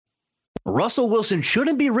Russell Wilson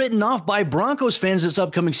shouldn't be written off by Broncos fans this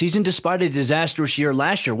upcoming season despite a disastrous year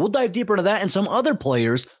last year. We'll dive deeper into that and some other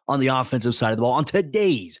players on the offensive side of the ball on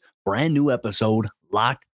today's brand new episode,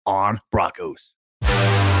 Locked on Broncos.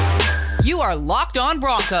 You are Locked on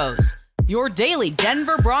Broncos, your daily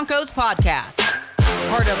Denver Broncos podcast.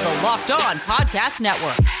 Part of the Locked on Podcast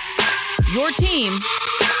Network. Your team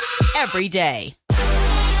every day.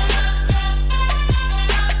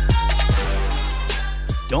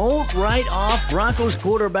 Don't write off Broncos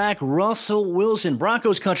quarterback Russell Wilson.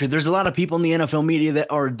 Broncos country, there's a lot of people in the NFL media that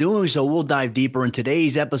are doing so. We'll dive deeper in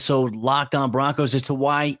today's episode, Locked on Broncos, as to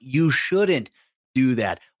why you shouldn't do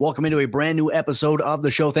that. Welcome into a brand new episode of the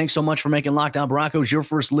show. Thanks so much for making Locked on Broncos your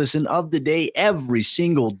first listen of the day every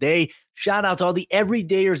single day. Shout out to all the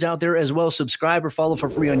everydayers out there as well. Subscribe or follow for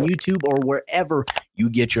free on YouTube or wherever you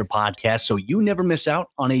get your podcasts so you never miss out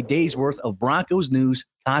on a day's worth of Broncos news,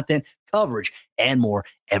 content, coverage, and more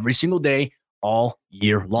every single day, all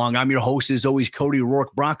year long. I'm your host, as always, Cody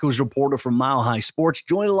Rourke, Broncos reporter from Mile High Sports,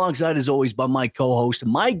 joined alongside, as always, by my co-host,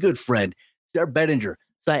 my good friend, Sarah Bettinger,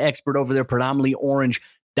 site expert over there,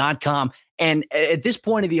 predominantlyorange.com. And at this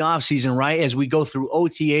point of the offseason, right, as we go through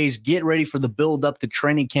OTAs, get ready for the build up to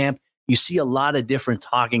training camp, you see a lot of different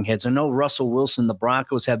talking heads. I know Russell Wilson, the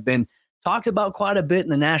Broncos, have been talked about quite a bit in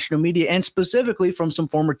the national media, and specifically from some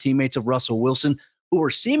former teammates of Russell Wilson who are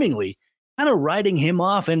seemingly kind of writing him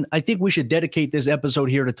off. And I think we should dedicate this episode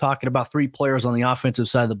here to talking about three players on the offensive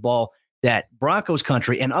side of the ball that Broncos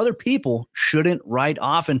country and other people shouldn't write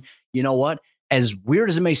off. And you know what? As weird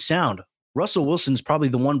as it may sound, Russell Wilson is probably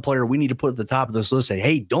the one player we need to put at the top of this list. Say,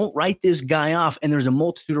 hey, don't write this guy off. And there's a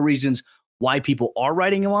multitude of reasons why people are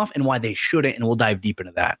writing him off and why they shouldn't. And we'll dive deep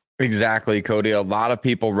into that. Exactly, Cody. A lot of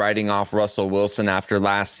people writing off Russell Wilson after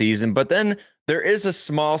last season, but then there is a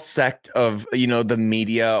small sect of, the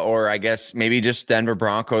media, or I guess maybe just Denver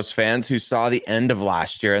Broncos fans who saw the end of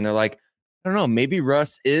last year and they're like, I don't know, maybe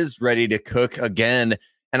Russ is ready to cook again.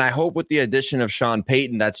 And I hope with the addition of Sean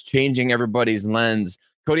Payton, that's changing everybody's lens.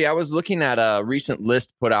 Cody, I was looking at a recent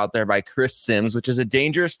list put out there by Chris Sims, which is a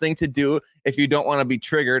dangerous thing to do if you don't want to be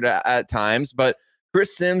triggered at times. But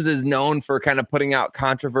Chris Sims is known for kind of putting out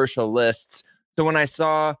controversial lists. So when I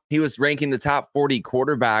saw he was ranking the top 40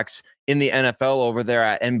 quarterbacks in the NFL over there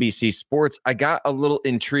at NBC Sports, I got a little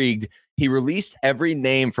intrigued. He released every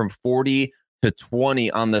name from 40 to 20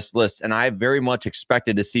 on this list, and I very much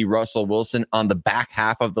expected to see Russell Wilson on the back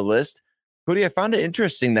half of the list. Cody, I found it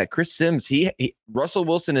interesting that Chris Sims, Russell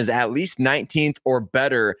Wilson is at least 19th or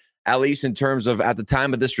better, at least in terms of, at the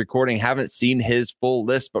time of this recording, haven't seen his full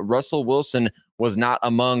list, but Russell Wilson was not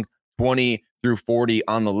among 20 through 40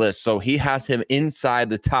 on the list. So he has him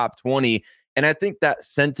inside the top 20. And I think that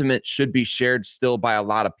sentiment should be shared still by a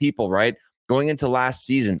lot of people, right? Going into last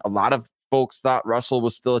season, a lot of folks thought Russell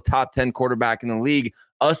was still a top 10 quarterback in the league,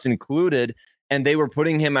 us included, and they were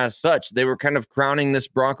putting him as such. They were kind of crowning this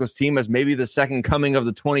Broncos team as maybe the second coming of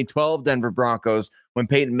the 2012 Denver Broncos when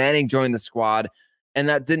Peyton Manning joined the squad. And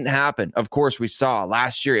that didn't happen. Of course, we saw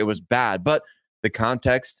last year it was bad, but the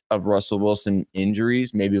context of Russell Wilson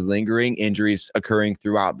injuries, maybe lingering injuries occurring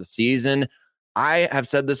throughout the season. I have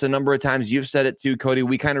said this a number of times. You've said it too, Cody.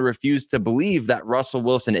 We kind of refuse to believe that Russell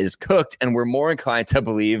Wilson is cooked, and we're more inclined to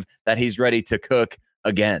believe that he's ready to cook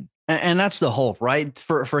again. And that's the hope, right?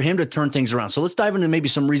 For him to turn things around. So let's dive into maybe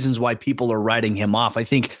some reasons why people are writing him off. I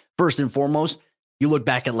think first and foremost, you look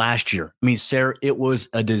back at last year. I mean, Sarah, it was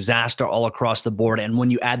a disaster all across the board. And when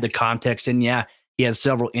you add the context in, yeah, he had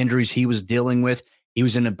several injuries he was dealing with. He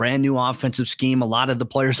was in a brand new offensive scheme. A lot of the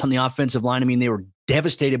players on the offensive line, I mean, they were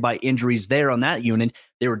devastated by injuries there on that unit.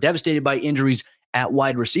 They were devastated by injuries at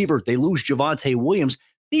wide receiver. They lose Javonte Williams.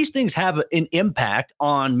 These things have an impact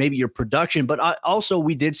on maybe your production, but also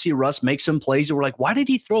we did see Russ make some plays that were like, why did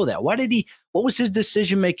he throw that? What was his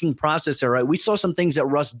decision-making process there, right? We saw some things that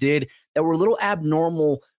Russ did that were a little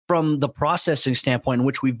abnormal from the processing standpoint, in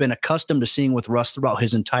which we've been accustomed to seeing with Russ throughout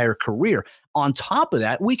his entire career. On top of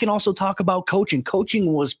that, we can also talk about coaching.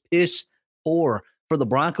 Coaching was piss poor for the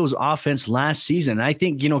Broncos offense last season. And I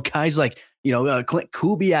think, guys like, Clint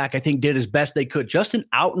Kubiak, I think did as best they could. Justin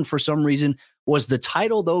Outen, for some reason, was the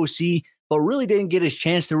titled OC, but really didn't get his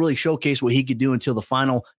chance to really showcase what he could do until the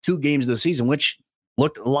final two games of the season, which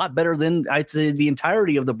looked a lot better than I'd say the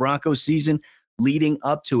entirety of the Broncos season leading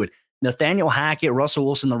up to it. Nathaniel Hackett, Russell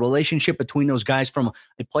Wilson, the relationship between those guys from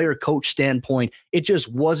a player-coach standpoint, it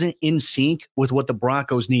just wasn't in sync with what the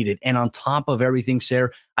Broncos needed. And on top of everything, Sarah,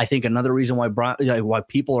 I think another reason why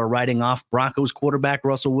people are writing off Broncos quarterback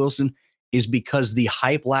Russell Wilson is because the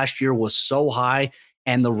hype last year was so high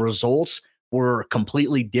and the results were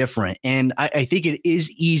completely different. And I think it is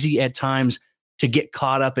easy at times to get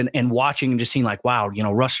caught up and watching and just seeing like, wow,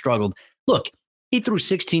 Russ struggled. Look, he threw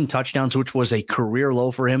 16 touchdowns, which was a career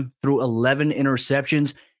low for him, threw 11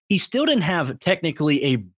 interceptions. He still didn't have technically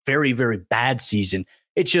a very, very bad season.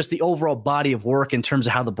 It's just the overall body of work in terms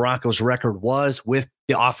of how the Broncos record was with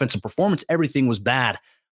the offensive performance. Everything was bad.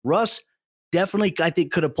 Russ definitely, I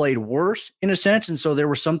think, could have played worse in a sense. And so there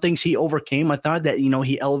were some things he overcame. I thought that,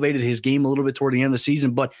 he elevated his game a little bit toward the end of the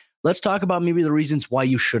season. But let's talk about maybe the reasons why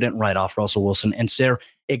you shouldn't write off Russell Wilson. And Sarah,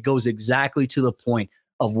 it goes exactly to the point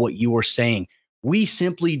of what you were saying. We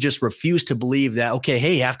simply just refuse to believe that, okay,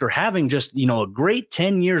 hey, after having just, a great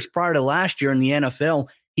 10 years prior to last year in the NFL,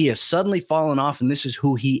 he has suddenly fallen off and this is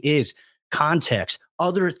who he is. Context,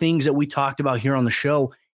 other things that we talked about here on the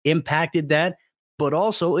show impacted that. But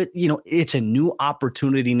also, it's a new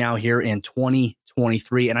opportunity now here in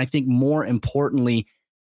 2023. And I think more importantly,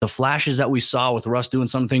 the flashes that we saw with Russ doing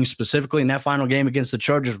some things specifically in that final game against the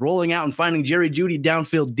Chargers, rolling out and finding Jerry Jeudy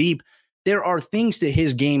downfield deep. There are things to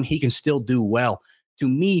his game he can still do well. To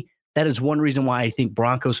me, that is one reason why I think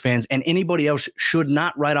Broncos fans and anybody else should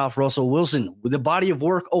not write off Russell Wilson. The body of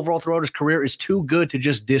work overall throughout his career is too good to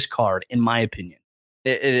just discard, in my opinion.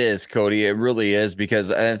 It is, Cody. It really is, because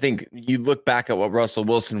I think you look back at what Russell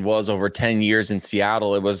Wilson was over 10 years in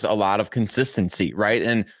Seattle. It was a lot of consistency, right?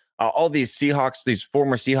 And all these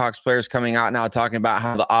former Seahawks players coming out now talking about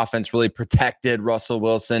how the offense really protected Russell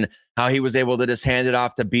Wilson, how he was able to just hand it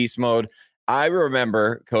off to beast mode. I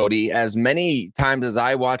remember, Cody, as many times as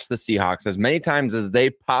I watched the Seahawks, as many times as they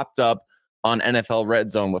popped up on NFL Red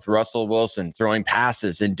Zone with Russell Wilson throwing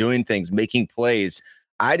passes and doing things, making plays,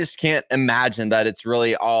 I just can't imagine that it's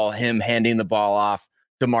really all him handing the ball off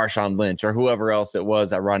to Marshawn Lynch or whoever else it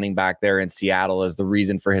was at running back there in Seattle as the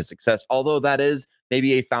reason for his success. Although that is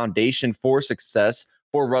maybe a foundation for success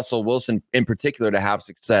for Russell Wilson in particular to have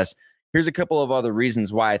success. Here's a couple of other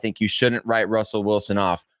reasons why I think you shouldn't write Russell Wilson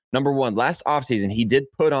off. Number one, last offseason, he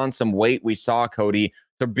did put on some weight. We saw, Cody,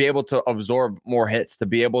 to be able to absorb more hits, to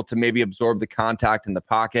be able to maybe absorb the contact in the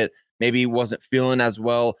pocket. Maybe he wasn't feeling as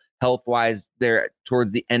well health-wise there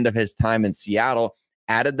towards the end of his time in Seattle.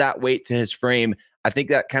 Added that weight to his frame. I think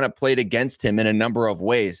that kind of played against him in a number of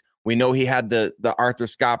ways. We know he had the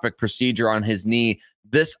arthroscopic procedure on his knee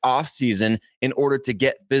this offseason in order to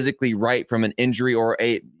get physically right from an injury or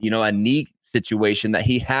a knee situation that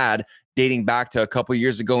he had dating back to a couple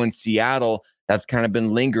years ago in Seattle. That's kind of been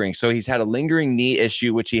lingering. So he's had a lingering knee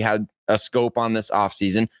issue, which he had a scope on this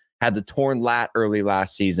offseason, had the torn lat early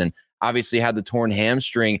last season, obviously had the torn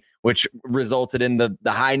hamstring, which resulted in the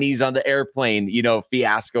high knees on the airplane,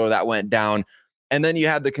 fiasco that went down. And then you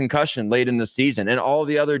had the concussion late in the season and all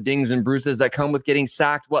the other dings and bruises that come with getting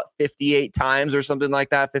sacked, 58 times or something like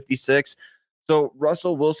that, 56. So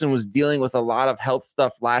Russell Wilson was dealing with a lot of health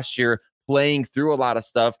stuff last year, playing through a lot of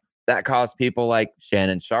stuff that caused people like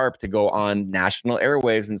Shannon Sharp to go on national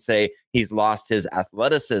airwaves and say he's lost his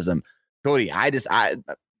athleticism. Cody,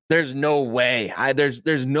 there's no way.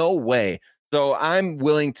 There's no way. So I'm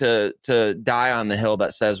willing to die on the hill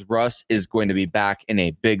that says Russ is going to be back in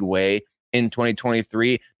a big way in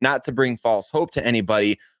 2023, not to bring false hope to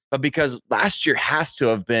anybody, but because last year has to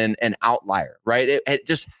have been an outlier, right? It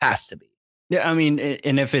just has to be. Yeah, I mean,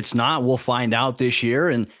 and if it's not, we'll find out this year.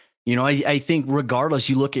 And, I think regardless,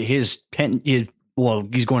 you look at his he's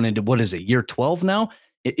going into, year 12 now?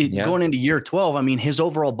 Going into year 12, I mean, his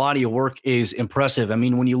overall body of work is impressive. I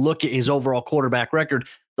mean, when you look at his overall quarterback record,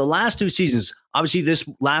 the last two seasons, obviously this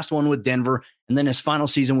last one with Denver, and then his final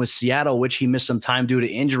season with Seattle, which he missed some time due to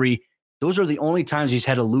injury, those are the only times he's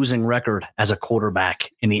had a losing record as a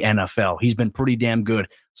quarterback in the NFL. He's been pretty damn good.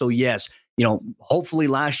 So yes, hopefully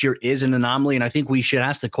last year is an anomaly. And I think we should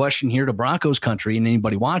ask the question here to Broncos country and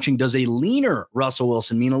anybody watching, does a leaner Russell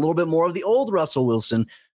Wilson mean a little bit more of the old Russell Wilson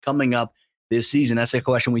coming up this season? That's a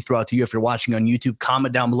question we throw out to you. If you're watching on YouTube,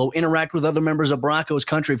 comment down below, interact with other members of Broncos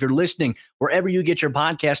country. If you're listening, wherever you get your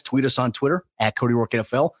podcast, tweet us on Twitter at Cody Rourke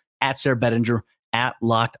NFL, at Sarah Bettinger, at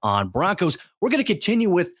Locked On Broncos. We're going to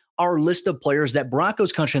continue with our list of players that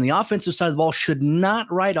Broncos country on the offensive side of the ball should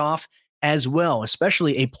not write off as well,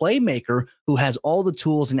 especially a playmaker who has all the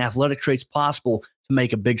tools and athletic traits possible to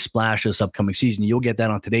make a big splash this upcoming season. You'll get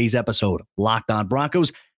that on today's episode of Locked On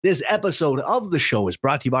Broncos. This episode of the show is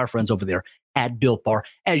brought to you by our friends over there at Built Bar.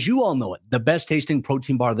 As you all know it, the best tasting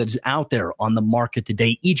protein bar that is out there on the market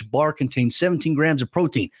today. Each bar contains 17 grams of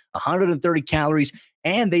protein, 130 calories,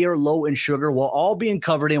 and they are low in sugar while all being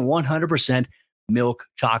covered in 100% milk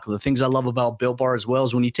chocolate. The things I love about Built Bar as well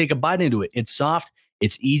is when you take a bite into it, it's soft,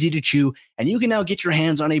 It's easy to chew, and you can now get your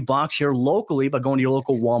hands on a box here locally by going to your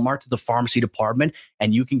local Walmart to the pharmacy department,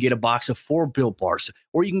 and you can get a box of 4 Built Bars.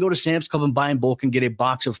 Or you can go to Sam's Club and buy in bulk and get a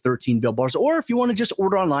box of 13 Built Bars. Or if you want to just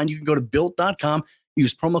order online, you can go to Built.com,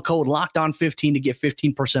 use promo code LOCKEDON15 to get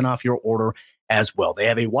 15% off your order as well. They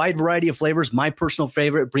have a wide variety of flavors. My personal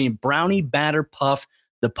favorite being Brownie Batter Puff.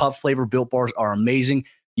 The puff flavor Built Bars are amazing.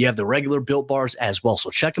 You have the regular Built Bars as well. So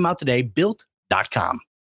check them out today, Built.com.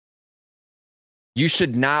 You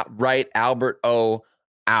should not write Albert O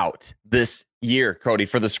out this year, Cody,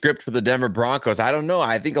 for the script for the Denver Broncos. I don't know.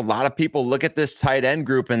 I think a lot of people look at this tight end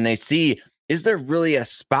group and they see, is there really a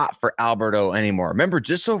spot for Albert O anymore? Remember,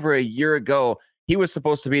 just over a year ago, he was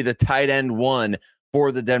supposed to be the tight end 1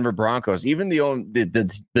 for the Denver Broncos. Even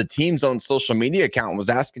the team's own social media account was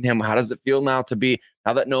asking him, how does it feel now to be,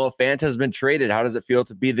 now that Noah Fant has been traded, how does it feel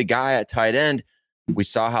to be the guy at tight end? We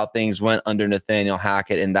saw how things went under Nathaniel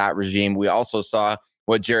Hackett in that regime. We also saw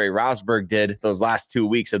what Jerry Rosburg did those last 2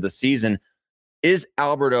 weeks of the season. Is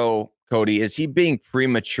Albert O, Cody, is he being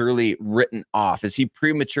prematurely written off? Is he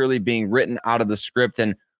prematurely being written out of the script?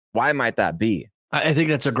 And why might that be? I think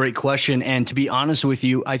that's a great question. And to be honest with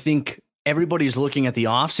you, I think everybody's looking at the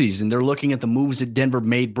offseason. They're looking at the moves that Denver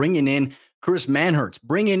made, bringing in Chris Manhertz,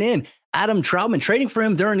 bringing in Adam Troutman, trading for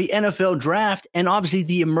him during the NFL draft, and obviously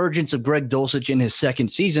the emergence of Greg Dulcich in his second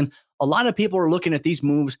season. A lot of people are looking at these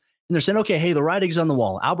moves and they're saying, okay, hey, the writing's on the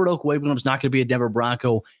wall. Albert Okwuegbunam's not going to be a Denver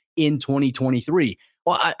Bronco in 2023.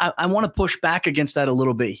 Well, I want to push back against that a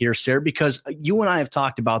little bit here, Sarah, because you and I have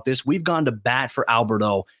talked about this. We've gone to bat for Albert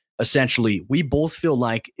O. Essentially, we both feel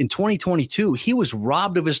like in 2022, he was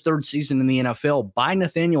robbed of his third season in the NFL by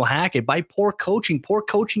Nathaniel Hackett, by poor coaching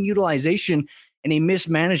utilization, and a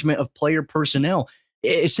mismanagement of player personnel.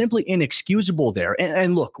 It's simply inexcusable there.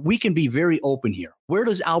 And look, we can be very open here. Where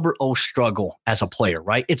does Albert O struggle as a player,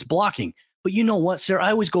 right? It's blocking. But you know what, Sarah?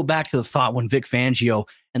 I always go back to the thought when Vic Fangio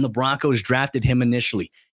and the Broncos drafted him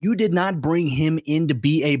initially. You did not bring him in to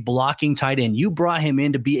be a blocking tight end. You brought him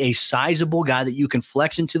in to be a sizable guy that you can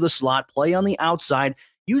flex into the slot, play on the outside,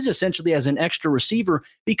 use essentially as an extra receiver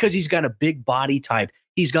because he's got a big body type.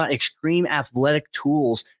 He's got extreme athletic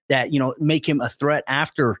tools that, make him a threat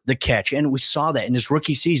after the catch. And we saw that in his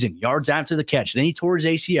rookie season, yards after the catch. Then he tore his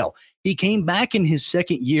ACL. He came back in his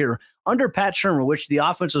second year under Pat Shurmur, which the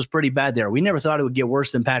offense was pretty bad there. We never thought it would get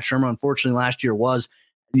worse than Pat Shurmur. Unfortunately, last year was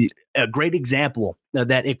a great example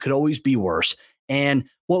that it could always be worse. And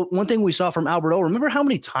one thing we saw from Albert O, remember how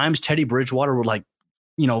many times Teddy Bridgewater would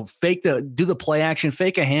do the play action,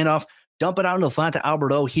 fake a handoff, dump it out into the flat to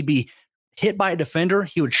Albert O. He'd be hit by a defender.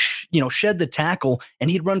 He would, shed the tackle and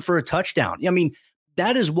he'd run for a touchdown. I mean,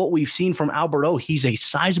 that is what we've seen from Albert O. He's a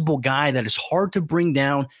sizable guy that is hard to bring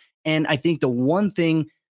down. And I think the one thing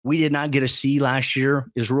we did not get to see last year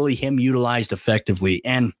is really him utilized effectively.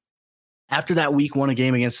 And after that week 1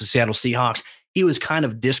 game against the Seattle Seahawks, he was kind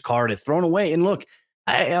of discarded, thrown away. And look,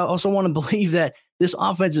 I also want to believe that this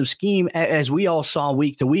offensive scheme, as we all saw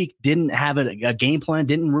week to week, didn't have a game plan,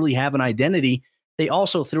 didn't really have an identity. They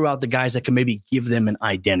also threw out the guys that can maybe give them an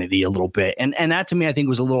identity a little bit. And that to me, I think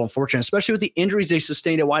was a little unfortunate, especially with the injuries they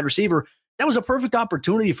sustained at wide receiver. That was a perfect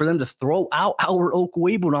opportunity for them to throw out Albert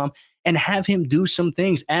Okwuegbunam and have him do some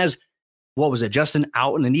things as, Justin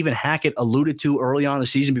Outen and even Hackett alluded to early on in the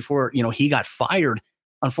season before, he got fired.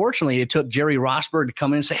 Unfortunately, it took Jerry Rosburg to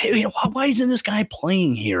come in and say, hey, why isn't this guy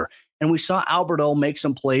playing here? And we saw Albert O make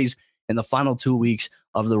some plays in the final 2 weeks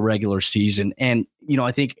of the regular season. And,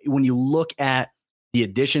 I think when you look at the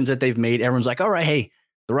additions that they've made, everyone's like, all right, hey,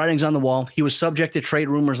 the writing's on the wall. He was subject to trade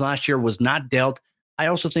rumors last year, was not dealt. I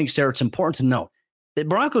also think, Sarah, it's important to note the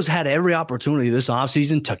Broncos had every opportunity this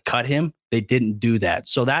offseason to cut him. They didn't do that.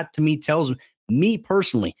 So that to me tells me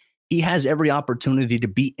personally, he has every opportunity to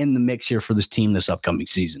be in the mix here for this team this upcoming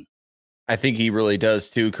season. I think he really does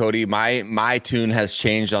too, Cody. My tune has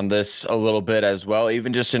changed on this a little bit as well,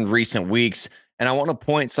 even just in recent weeks. And I want to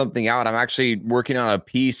point something out. I'm actually working on a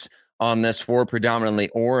piece on this for Predominantly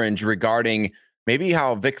Orange regarding maybe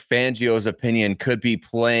how Vic Fangio's opinion could be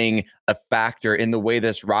playing a factor in the way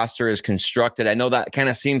this roster is constructed. I know that kind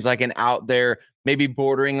of seems like an out there, maybe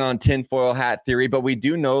bordering on tinfoil hat theory, but we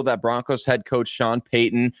do know that Broncos head coach Sean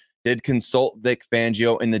Payton did consult Vic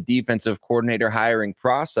Fangio in the defensive coordinator hiring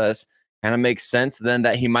process. Kind of makes sense then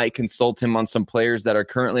that he might consult him on some players that are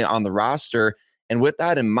currently on the roster. And with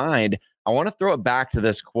that in mind, I want to throw it back to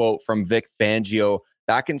this quote from Vic Fangio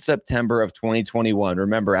back in September of 2021.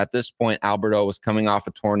 Remember, at this point, Albert O was coming off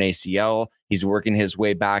a torn ACL. He's working his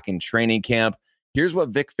way back in training camp. Here's what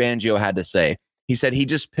Vic Fangio had to say. He said he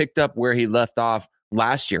just picked up where he left off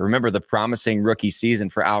last year. Remember the promising rookie season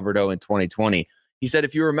for Albert O in 2020. He said,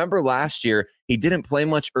 if you remember last year, he didn't play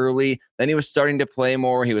much early. Then he was starting to play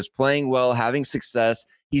more. He was playing well, having success.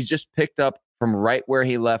 He's just picked up from right where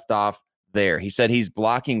he left off there. He said he's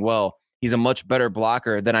blocking well. He's a much better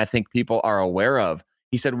blocker than I think people are aware of.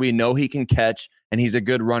 He said, we know he can catch, and he's a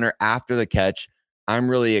good runner after the catch. I'm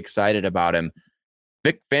really excited about him.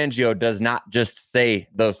 Vic Fangio does not just say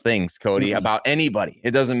those things, Cody, about anybody.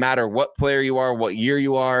 It doesn't matter what player you are, what year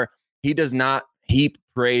you are. He does not heap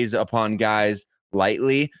praise upon guys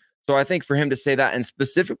lightly. So I think for him to say that, and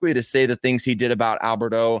specifically to say the things he did about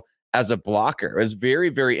Alberto as a blocker, is very,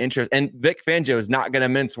 very interesting. And Vic Fangio is not going to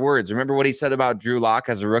mince words. Remember what he said about Drew Lock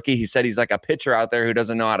as a rookie? He said he's like a pitcher out there who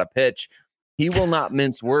doesn't know how to pitch. He will not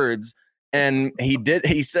mince words. And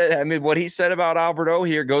he said, I mean, what he said about Alberto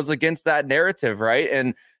here goes against that narrative, right?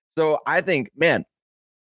 And so I think, man,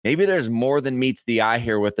 maybe there's more than meets the eye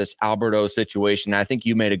here with this Alberto situation. I think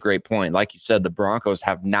you made a great point. Like you said, the Broncos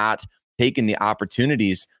have not taken the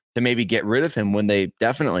opportunities to maybe get rid of him when they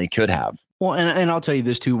definitely could have. Well, and I'll tell you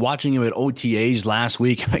this too, watching him at OTAs last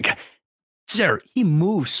week, like, Sarah, he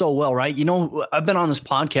moves so well, right? You know, I've been on this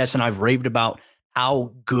podcast and I've raved about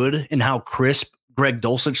how good and how crisp Greg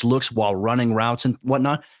Dulcich looks while running routes and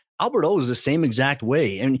whatnot. Alberto is the same exact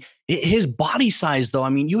way. And his body size, though, I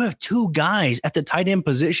mean, you have two guys at the tight end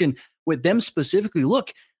position with them specifically.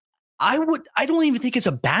 Look, I don't even think it's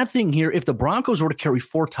a bad thing here if the Broncos were to carry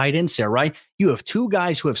 4 tight ends there, right? You have 2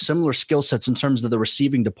 guys who have similar skill sets in terms of the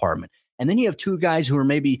receiving department. And then you have 2 guys who are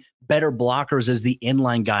maybe better blockers as the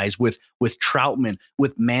inline guys with Troutman,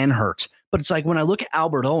 with Manhurts. But it's like when I look at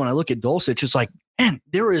Alberto and I look at Dulcich, it's like, man,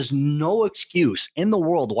 there is no excuse in the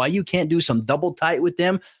world why you can't do some double tight with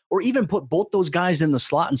them or even put both those guys in the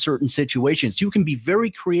slot in certain situations. You can be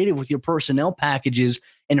very creative with your personnel packages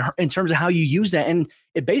in terms of how you use that. And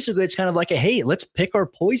it's kind of like hey, let's pick our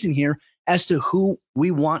poison here as to who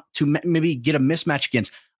we want to maybe get a mismatch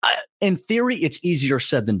against. In theory, it's easier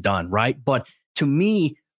said than done, right? But to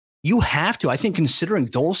me, you have to, I think, considering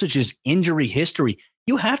Dulcich's injury history,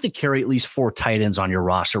 you have to carry at least 4 tight ends on your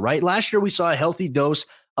roster, right? Last year, we saw a healthy dose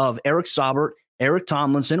of Eric Saubert, Eric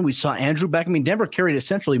Tomlinson. We saw Andrew Beck. I mean, Denver carried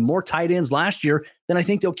essentially more tight ends last year than I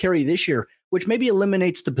think they'll carry this year, which maybe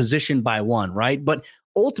eliminates the position by 1, right? But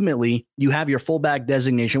ultimately, you have your fullback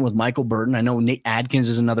designation with Michael Burton. I know Nate Adkins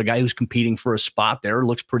is another guy who's competing for a spot there.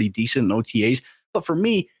 Looks pretty decent in OTAs. But for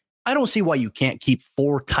me, I don't see why you can't keep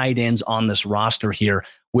 4 tight ends on this roster here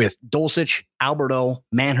with Dulcich, Alberto,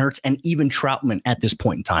 Manhurts, and even Troutman at this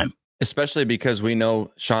point in time. Especially because we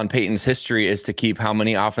know Sean Payton's history is to keep how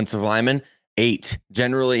many offensive linemen? 8.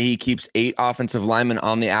 Generally, he keeps 8 offensive linemen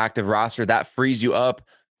on the active roster. That frees you up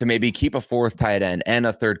to maybe keep a 4th tight end and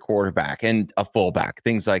a 3rd quarterback and a fullback,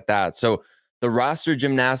 things like that. So the roster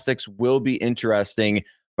gymnastics will be interesting,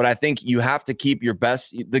 but I think you have to keep your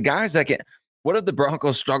best. The guys that can. What have the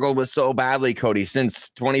Broncos struggled with so badly, Cody,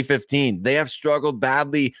 since 2015? They have struggled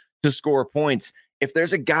badly to score points. If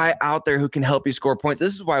there's a guy out there who can help you score points,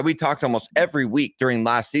 this is why we talked almost every week during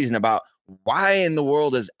last season about why in the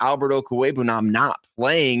world is Alberto Cuebunam not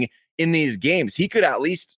playing in these games? He could at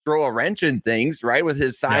least throw a wrench in things, right, with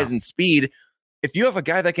his size and speed. If you have a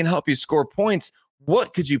guy that can help you score points,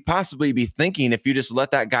 what could you possibly be thinking if you just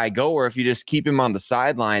let that guy go or if you just keep him on the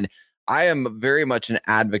sideline? I am very much an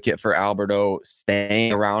advocate for Alberto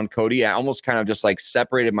staying around, Cody. I almost kind of just like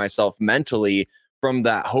separated myself mentally from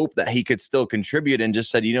that hope that he could still contribute and just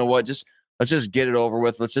said, you know what, let's just get it over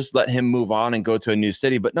with. Let's just let him move on and go to a new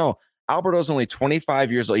city. But no, Alberto's only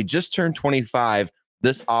 25 years old. He just turned 25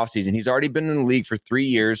 this offseason. He's already been in the league for 3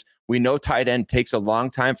 years. We know tight end takes a long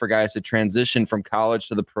time for guys to transition from college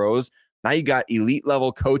to the pros. Now you got elite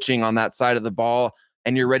level coaching on that side of the ball,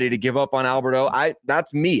 and you're ready to give up on Alberto.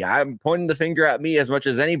 That's me. I'm pointing the finger at me as much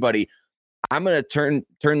as anybody. I'm going to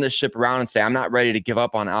turn this ship around and say I'm not ready to give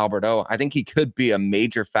up on Alberto. I think he could be a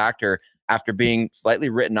major factor after being slightly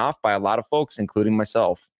written off by a lot of folks, including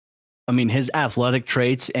myself. I mean, his athletic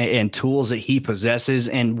traits and tools that he possesses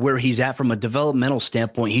and where he's at from a developmental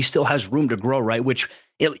standpoint, he still has room to grow, right?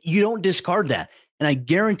 You don't discard that. And I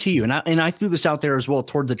guarantee you, and I threw this out there as well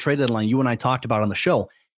toward the trade deadline you and I talked about on the show.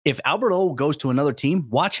 If Alberto goes to another team,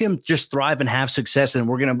 watch him just thrive and have success. And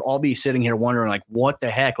we're going to all be sitting here wondering, like, what the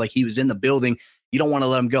heck? Like, he was in the building. You don't want to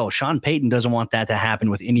let him go. Sean Payton doesn't want that to happen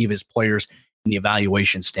with any of his players in the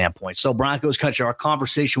evaluation standpoint. So Broncos country, our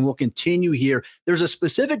conversation will continue here. There's a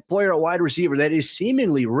specific player at wide receiver that is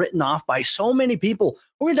seemingly written off by so many people.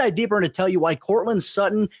 We're going to dive deeper and to tell you why Cortland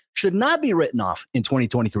Sutton should not be written off in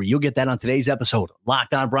 2023. You'll get that on today's episode,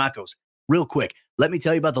 Locked On Broncos. Real quick, let me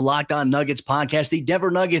tell you about the Locked On Nuggets podcast. The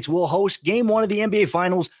Denver Nuggets will host Game 1 of the NBA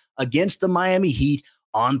Finals against the Miami Heat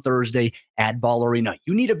on Thursday at Ball Arena.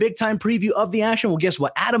 You need a big-time preview of the action? Well, guess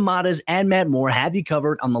what? Adam Matas and Matt Moore have you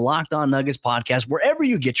covered on the Locked On Nuggets podcast, wherever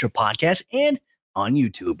you get your podcasts, and on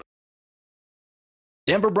YouTube.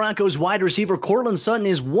 Denver Broncos wide receiver Courtland Sutton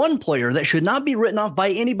is one player that should not be written off by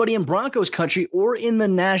anybody in Broncos country or in the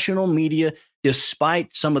national media,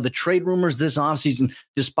 despite some of the trade rumors this offseason,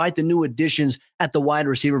 despite the new additions at the wide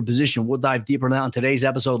receiver position. We'll dive deeper now in today's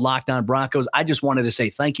episode, Locked On Broncos. I just wanted to say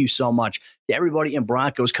thank you so much to everybody in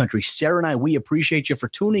Broncos country. Sarah and I, we appreciate you for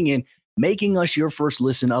tuning in, making us your first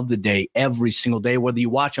listen of the day every single day, whether you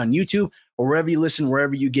watch on YouTube or wherever you listen,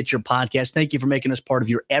 wherever you get your podcast. Thank you for making us part of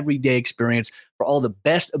your everyday experience for all the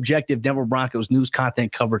best objective Denver Broncos news,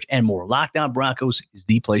 content, coverage, and more. Locked On Broncos is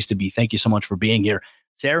the place to be. Thank you so much for being here.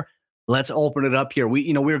 Sarah, let's open it up here.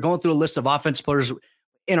 We were going through a list of offensive players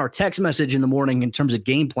in our text message in the morning in terms of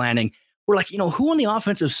game planning. We're like, who on the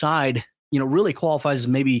offensive side, really qualifies as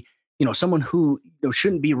maybe, someone who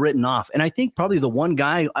shouldn't be written off. And I think probably the one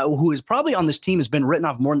guy who is probably on this team has been written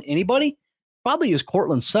off more than anybody probably is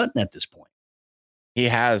Courtland Sutton at this point. He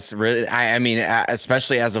has really, I mean,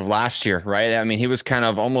 especially as of last year, right? I mean, he was kind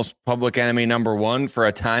of almost public enemy number one for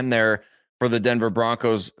a time there for the Denver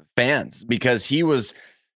Broncos fans, because he was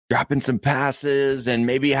dropping some passes and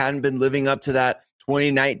maybe hadn't been living up to that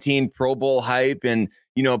 2019 Pro Bowl hype. And,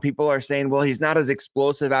 people are saying, well, he's not as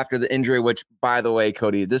explosive after the injury, which, by the way,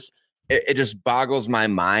 Cody, it just boggles my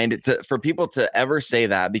mind for people to ever say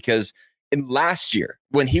that, because in last year,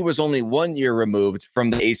 when he was only 1 year removed from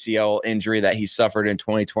the ACL injury that he suffered in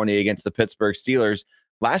 2020 against the Pittsburgh Steelers,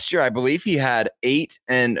 last year, I believe he had 8,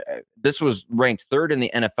 and this was ranked 3rd in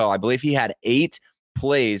the NFL. I believe he had 8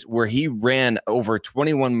 plays where he ran over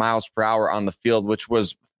 21 miles per hour on the field, which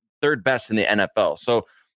was 3rd best in the NFL. So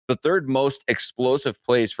the 3rd most explosive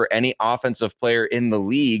plays for any offensive player in the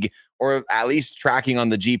league, or at least tracking on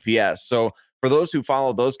the GPS. So for those who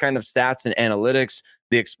follow those kind of stats and analytics,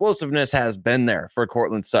 the explosiveness has been there for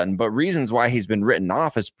Courtland Sutton, but reasons why he's been written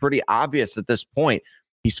off is pretty obvious at this point.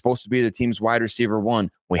 He's supposed to be the team's wide receiver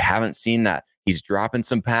 1. We haven't seen that. He's dropping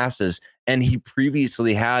some passes, and he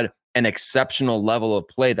previously had an exceptional level of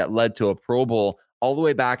play that led to a Pro Bowl all the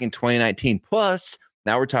way back in 2019. Plus,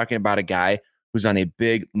 now we're talking about a guy who's on a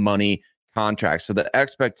big money contract. So the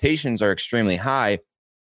expectations are extremely high.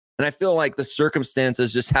 And I feel like the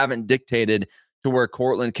circumstances just haven't dictated to where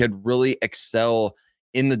Courtland could really excel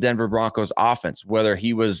in the Denver Broncos offense, whether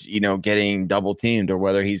he was, getting double teamed or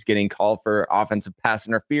whether he's getting called for offensive pass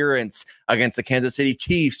interference against the Kansas City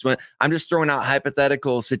Chiefs. I'm just throwing out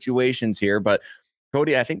hypothetical situations here, but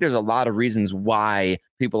Cody, I think there's a lot of reasons why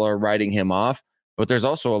people are writing him off, but there's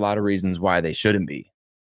also a lot of reasons why they shouldn't be.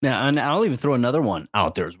 Yeah, and I'll even throw another one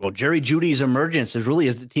out there as well. Jerry Jeudy's emergence is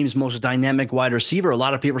the team's most dynamic wide receiver. A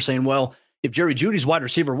lot of people are saying, well, if Jerry Jeudy's wide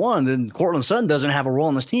receiver 1, then Courtland Sutton doesn't have a role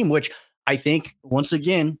on this team, which I think, once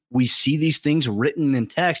again, we see these things written in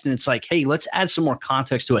text, and it's like, hey, let's add some more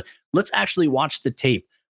context to it. Let's actually watch the tape.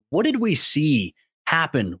 What did we see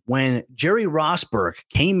happen when Jerry Rosberg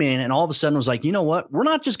came in and all of a sudden was like, you know what? We're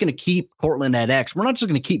not just going to keep Courtland at X. We're not just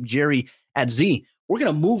going to keep Jerry at Z. We're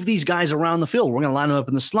going to move these guys around the field. We're going to line them up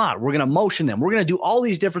in the slot. We're going to motion them. We're going to do all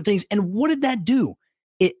these different things. And what did that do?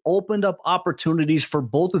 It opened up opportunities for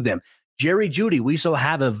both of them. Jerry Jeudy, we saw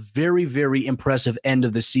have a very, very impressive end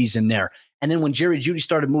of the season there. And then when Jerry Jeudy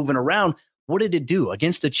started moving around, what did it do?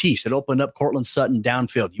 Against the Chiefs, it opened up Courtland Sutton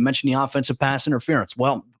downfield. You mentioned the offensive pass interference.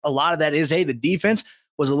 Well, a lot of that is, hey, the defense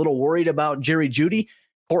was a little worried about Jerry Jeudy.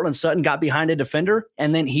 Courtland Sutton got behind a defender,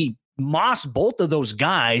 and then he mossed both of those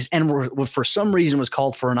guys and for some reason was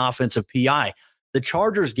called for an offensive PI. The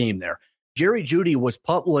Chargers game there, Jerry Jeudy was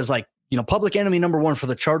like, public enemy number 1 for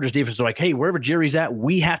the Chargers defense. They're like, hey, wherever Jerry's at,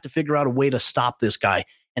 we have to figure out a way to stop this guy.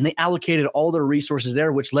 And they allocated all their resources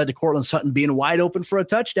there, which led to Courtland Sutton being wide open for a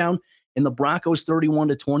touchdown in the Broncos'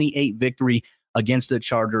 31-28 victory against the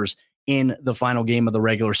Chargers in the final game of the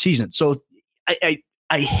regular season. So I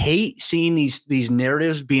hate seeing these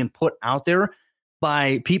narratives being put out there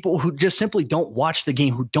by people who just simply don't watch the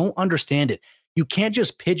game, who don't understand it. You can't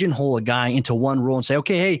just pigeonhole a guy into one rule and say,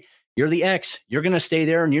 okay, hey, you're the X, you're going to stay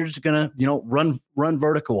there and you're just going to, run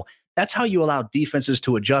vertical. That's how you allow defenses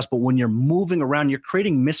to adjust. But when you're moving around, you're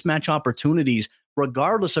creating mismatch opportunities,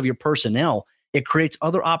 regardless of your personnel. It creates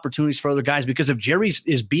other opportunities for other guys, because if Jerry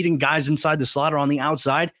is beating guys inside the slot or on the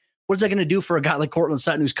outside, what's that going to do for a guy like Courtland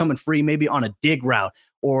Sutton who's coming free, maybe on a dig route,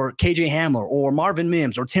 or KJ Hamler or Marvin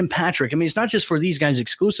Mims or Tim Patrick? I mean, it's not just for these guys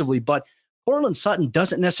exclusively, but Courtland Sutton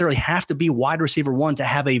doesn't necessarily have to be wide receiver 1 to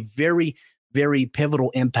have a very, very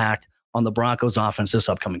pivotal impact on the Broncos offense this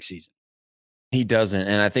upcoming season. He doesn't.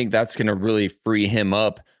 And I think that's going to really free him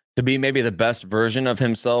up to be maybe the best version of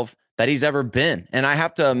himself that he's ever been. And I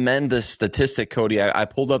have to amend this statistic, Cody. I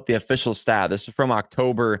pulled up the official stat. This is from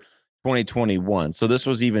October 2021. So this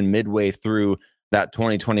was even midway through that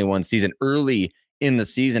 2021 season, early in the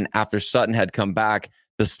season after Sutton had come back.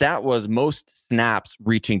 The stat was most snaps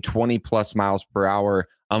reaching 20 plus miles per hour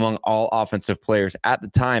among all offensive players. At the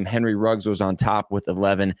time, Henry Ruggs was on top with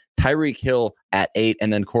 11, Tyreek Hill at 8,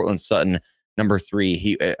 and then Courtland Sutton, number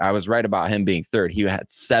 3. I was right about him being third. He had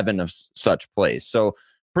 7 of such plays. So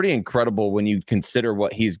pretty incredible when you consider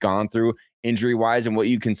what he's gone through injury-wise and what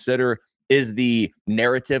you consider is the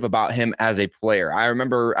narrative about him as a player. I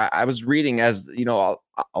remember I was reading, as you know,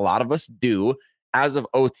 a lot of us do, as of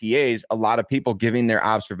OTAs, a lot of people giving their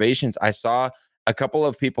observations. I saw a couple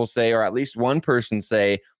of people say, or at least one person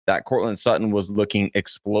say, that Courtland Sutton was looking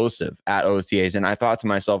explosive at OTAs. And I thought to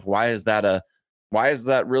myself, why is that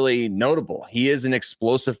really notable? He is an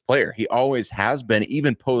explosive player. He always has been,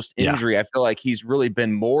 even post-injury. I feel like he's really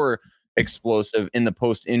been more explosive in the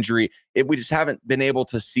post-injury. We just haven't been able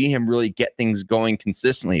to see him really get things going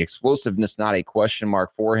consistently. Explosiveness, not a question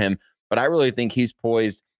mark for him, but I really think he's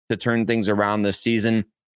poised to turn things around this season.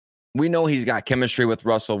 We know he's got chemistry with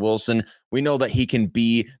Russell Wilson. We know that he can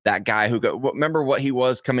be that guy who remember what he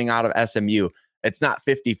was coming out of SMU. It's not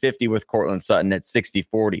 50-50 with Courtland Sutton. It's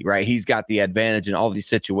 60-40, right? He's got the advantage in all these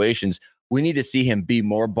situations. We need to see him be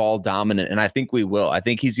more ball dominant, and I think we will. I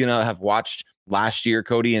think he's going to have watched last year,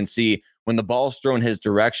 Cody, and see when the ball's thrown his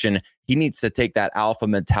direction, he needs to take that alpha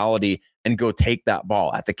mentality and go take that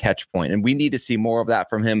ball at the catch point. And we need to see more of that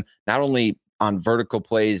from him, not only on vertical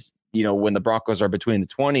plays, you know, when the Broncos are between the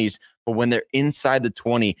 20s, but when they're inside the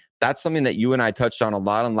 20, that's something that you and I touched on a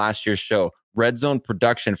lot on last year's show. Red zone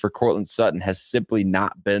production for Courtland Sutton has simply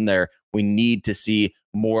not been there. We need to see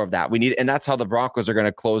more of that. And that's how the Broncos are going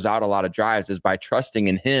to close out a lot of drives, is by trusting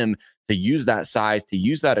in him to use that size, to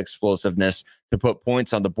use that explosiveness, to put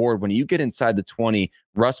points on the board. When you get inside the 20,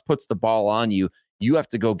 Russ puts the ball on you. You have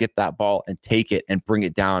to go get that ball and take it and bring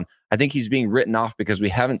it down. I think he's being written off because we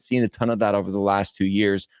haven't seen a ton of that over the last 2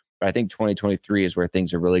 years. But I think 2023 is where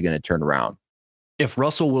things are really going to turn around. If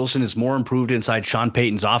Russell Wilson is more improved inside Sean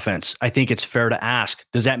Payton's offense, I think it's fair to ask,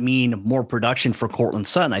 does that mean more production for Courtland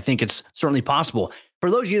Sutton? I think it's certainly possible.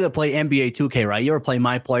 For those of you that play NBA 2K, right? You ever play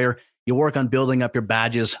My Player? You work on building up your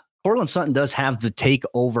badges. Courtland Sutton does have the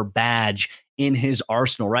takeover badge in his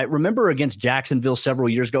arsenal, right? Remember against Jacksonville several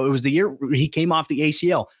years ago, it was the year he came off the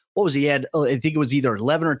ACL. What was he had? I think it was either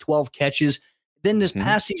 11 or 12 catches. Then this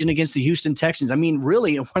past season against the Houston Texans, I mean,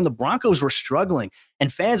 really, when the Broncos were struggling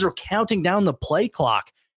and fans were counting down the play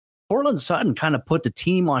clock, Courtland Sutton kind of put the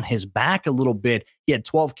team on his back a little bit. He had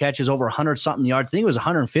 12 catches, over 100-something yards. I think it was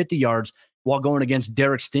 150 yards while going against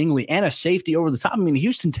Derek Stingley, and a safety over the top. I mean, the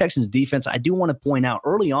Houston Texans defense, I do want to point out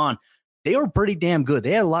early on, they were pretty damn good.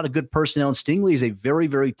 They had a lot of good personnel, and Stingley is a very,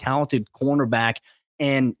 very talented cornerback,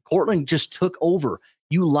 and Courtland just took over.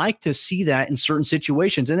 You like to see that in certain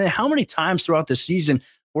situations. And then how many times throughout the season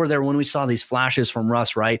were there when we saw these flashes from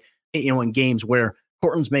Russ, right? You know, in games where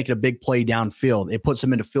Courtland's making a big play downfield, it puts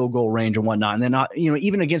him into field goal range and whatnot. And then,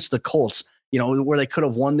 even against the Colts, where they could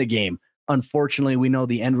have won the game. Unfortunately, we know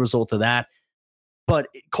the end result of that. But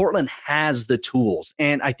Courtland has the tools.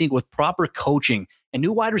 And I think with proper coaching and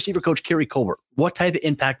new wide receiver coach, Kerry Colbert, what type of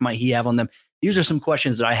impact might he have on them? These are some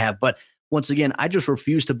questions that I have. But once again, I just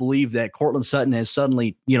refuse to believe that Courtland Sutton has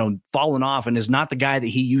suddenly, fallen off and is not the guy that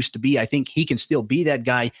he used to be. I think he can still be that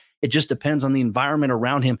guy. It just depends on the environment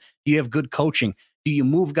around him. Do you have good coaching? Do you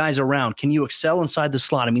move guys around? Can you excel inside the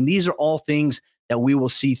slot? I mean, these are all things that we will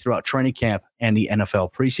see throughout training camp and the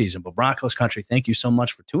NFL preseason. But Broncos country, thank you so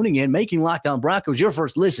much for tuning in, making Locked On Broncos your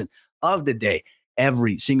first listen of the day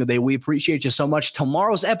every single day. We appreciate you so much.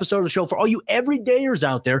 Tomorrow's episode of the show, for all you everydayers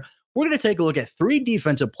out there, we're going to take a look at 3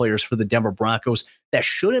 defensive players for the Denver Broncos that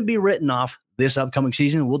shouldn't be written off this upcoming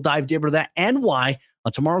season. We'll dive deeper to that and why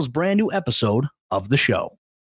on tomorrow's brand new episode of the show.